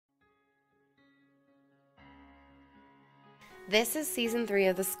This is Season 3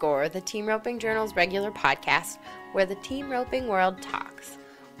 of The Score, the Team Roping Journal's regular podcast, where the team roping world talks.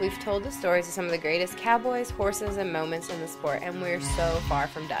 We've told the stories of some of the greatest cowboys, horses, and moments in the sport, and we're so far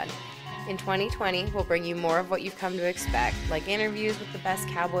from done. In 2020, we'll bring you more of what you've come to expect, like interviews with the best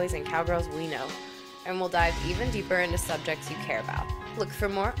cowboys and cowgirls we know, and we'll dive even deeper into subjects you care about. Look for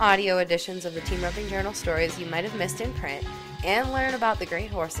more audio editions of the Team Roping Journal stories you might have missed in print, and learn about the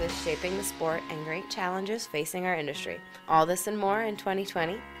great horses shaping the sport and great challenges facing our industry. All this and more in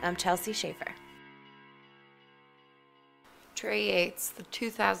 2020. I'm Chelsea Schaefer. Trey Yates, the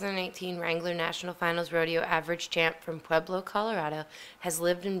 2018 Wrangler National Finals Rodeo average champ from Pueblo, Colorado, has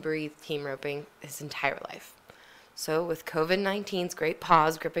lived and breathed team roping his entire life. So with COVID-19's great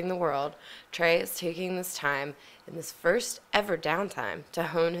pause gripping the world, Trey is taking this time, in this first ever downtime, to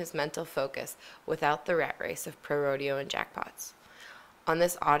hone his mental focus without the rat race of ProRodeo and jackpots. On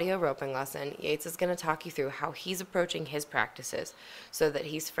this audio roping lesson, Yates is going to talk you through how he's approaching his practices so that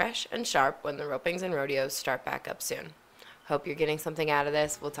he's fresh and sharp when the ropings and rodeos start back up soon. Hope you're getting something out of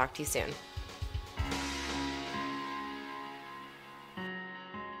this. We'll talk to you soon.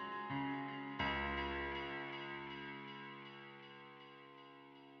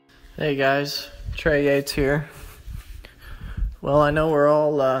 Hey guys, Trey Yates here. Well, I know we're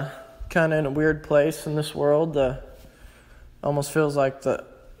all kind of in a weird place in this world. Almost feels like the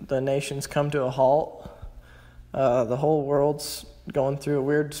nation's come to a halt. The whole world's going through a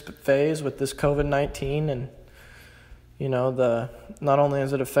weird phase with this COVID-19, and you know, not only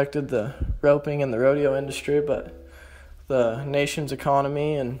has it affected the roping and the rodeo industry, but the nation's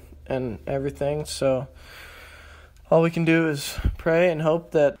economy and everything. So all we can do is pray and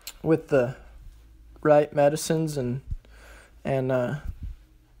hope that with the right medicines and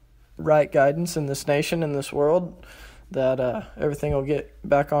right guidance in this nation, in this world, that everything will get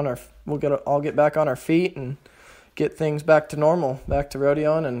back on all get back on our feet and get things back to normal, back to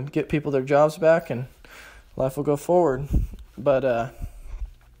rodeoing, and get people their jobs back, and life will go forward. But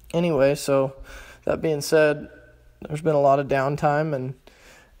anyway, so that being said, there's been a lot of downtime,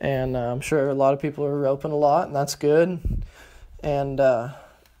 and I'm sure a lot of people are roping a lot, and that's good. And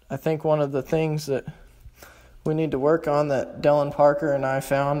I think one of the things that we need to work on, that Dylan Parker and I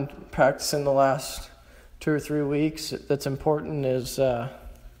found practicing the last 2 or 3 weeks, that's important, is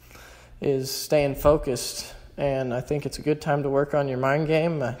staying focused. And I think it's a good time to work on your mind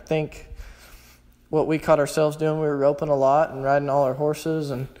game. I think what we caught ourselves doing, we were roping a lot and riding all our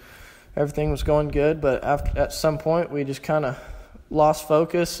horses, and everything was going good. But at some point, we just kind of lost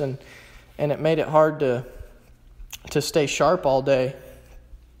focus, and it made it hard to stay sharp all day.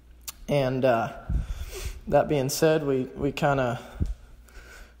 And that being said, we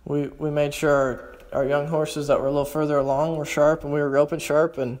made sure our young horses that were a little further along were sharp, and we were roping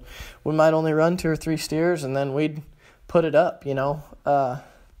sharp, and we might only run 2 or 3 steers, and then we'd put it up, you know. I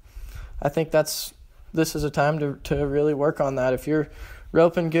think this is a time to really work on that. If you're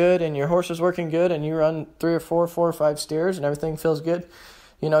roping good and your horse is working good and you run 3 or 4 or 5 steers and everything feels good,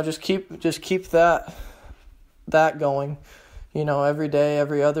 you know, just keep that going, you know, every day,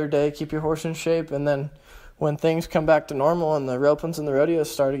 every other day. Keep your horse in shape, and then when things come back to normal and the ropings and the rodeos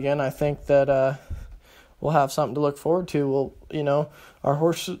start again, I think that we'll have something to look forward to. We'll, you know, our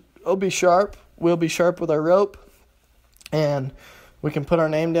horse will be sharp. We'll be sharp with our rope, and we can put our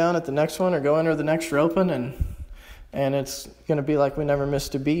name down at the next one or go enter the next roping, and it's going to be like we never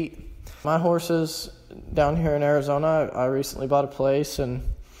missed a beat. My horses down here in Arizona, I recently bought a place, and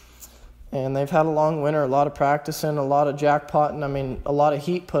they've had a long winter, a lot of practicing, a lot of jackpotting. I mean, a lot of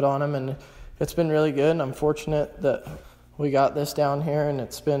heat put on them, and it's been really good. And I'm fortunate that we got this down here, and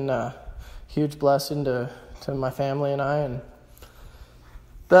it's been a huge blessing to my family and I. And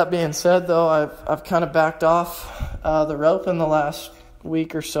that being said, though, I've kind of backed off the rope in the last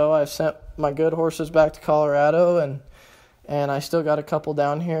week or so. I've sent my good horses back to Colorado, and I still got a couple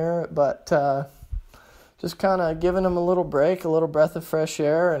down here, but just kind of giving them a little break, a little breath of fresh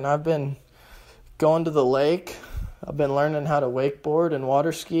air. And I've been going to the lake. I've been learning how to wakeboard and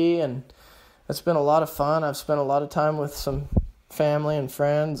water ski, and it's been a lot of fun. I've spent a lot of time with some family and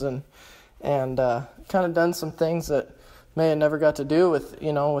friends, and kind of done some things that may have never got to do with,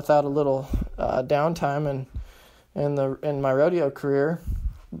 you know, without a little downtime in my rodeo career.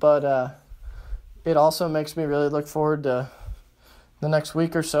 But it also makes me really look forward to the next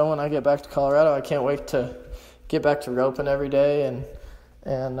week or so when I get back to Colorado. I can't wait to get back to roping every day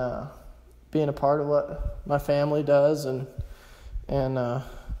and being a part of what my family does and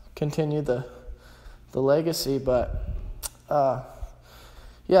continue the legacy. But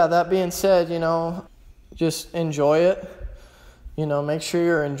yeah, that being said, you know, just enjoy it. You know, make sure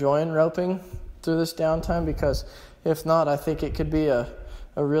you're enjoying roping through this downtime, because if not, I think it could be a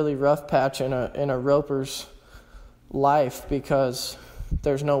really rough patch in a roper's life, because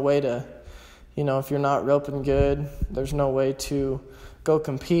there's no way to, if you're not roping good, there's no way to go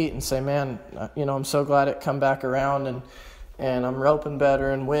compete and say, man, I'm so glad it come back around and I'm roping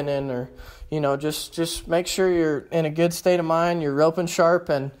better and winning, or, just make sure you're in a good state of mind, you're roping sharp,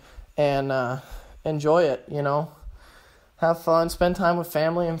 and enjoy it, have fun, spend time with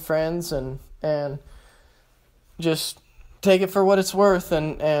family and friends, and just take it for what it's worth,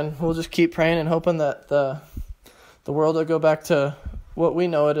 and we'll just keep praying and hoping that the world will go back to what we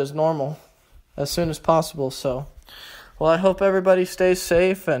know it as normal as soon as possible. So, well, I hope everybody stays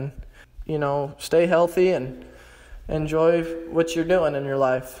safe and, stay healthy and enjoy what you're doing in your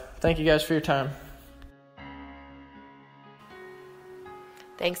life. Thank you guys for your time.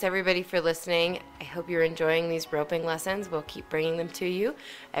 Thanks everybody for listening. I hope you're enjoying these roping lessons. We'll keep bringing them to you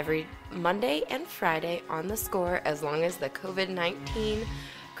every Monday and Friday on The Score, as long as the COVID-19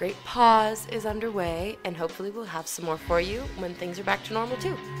 great pause is underway, and hopefully we'll have some more for you when things are back to normal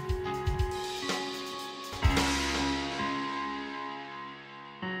too.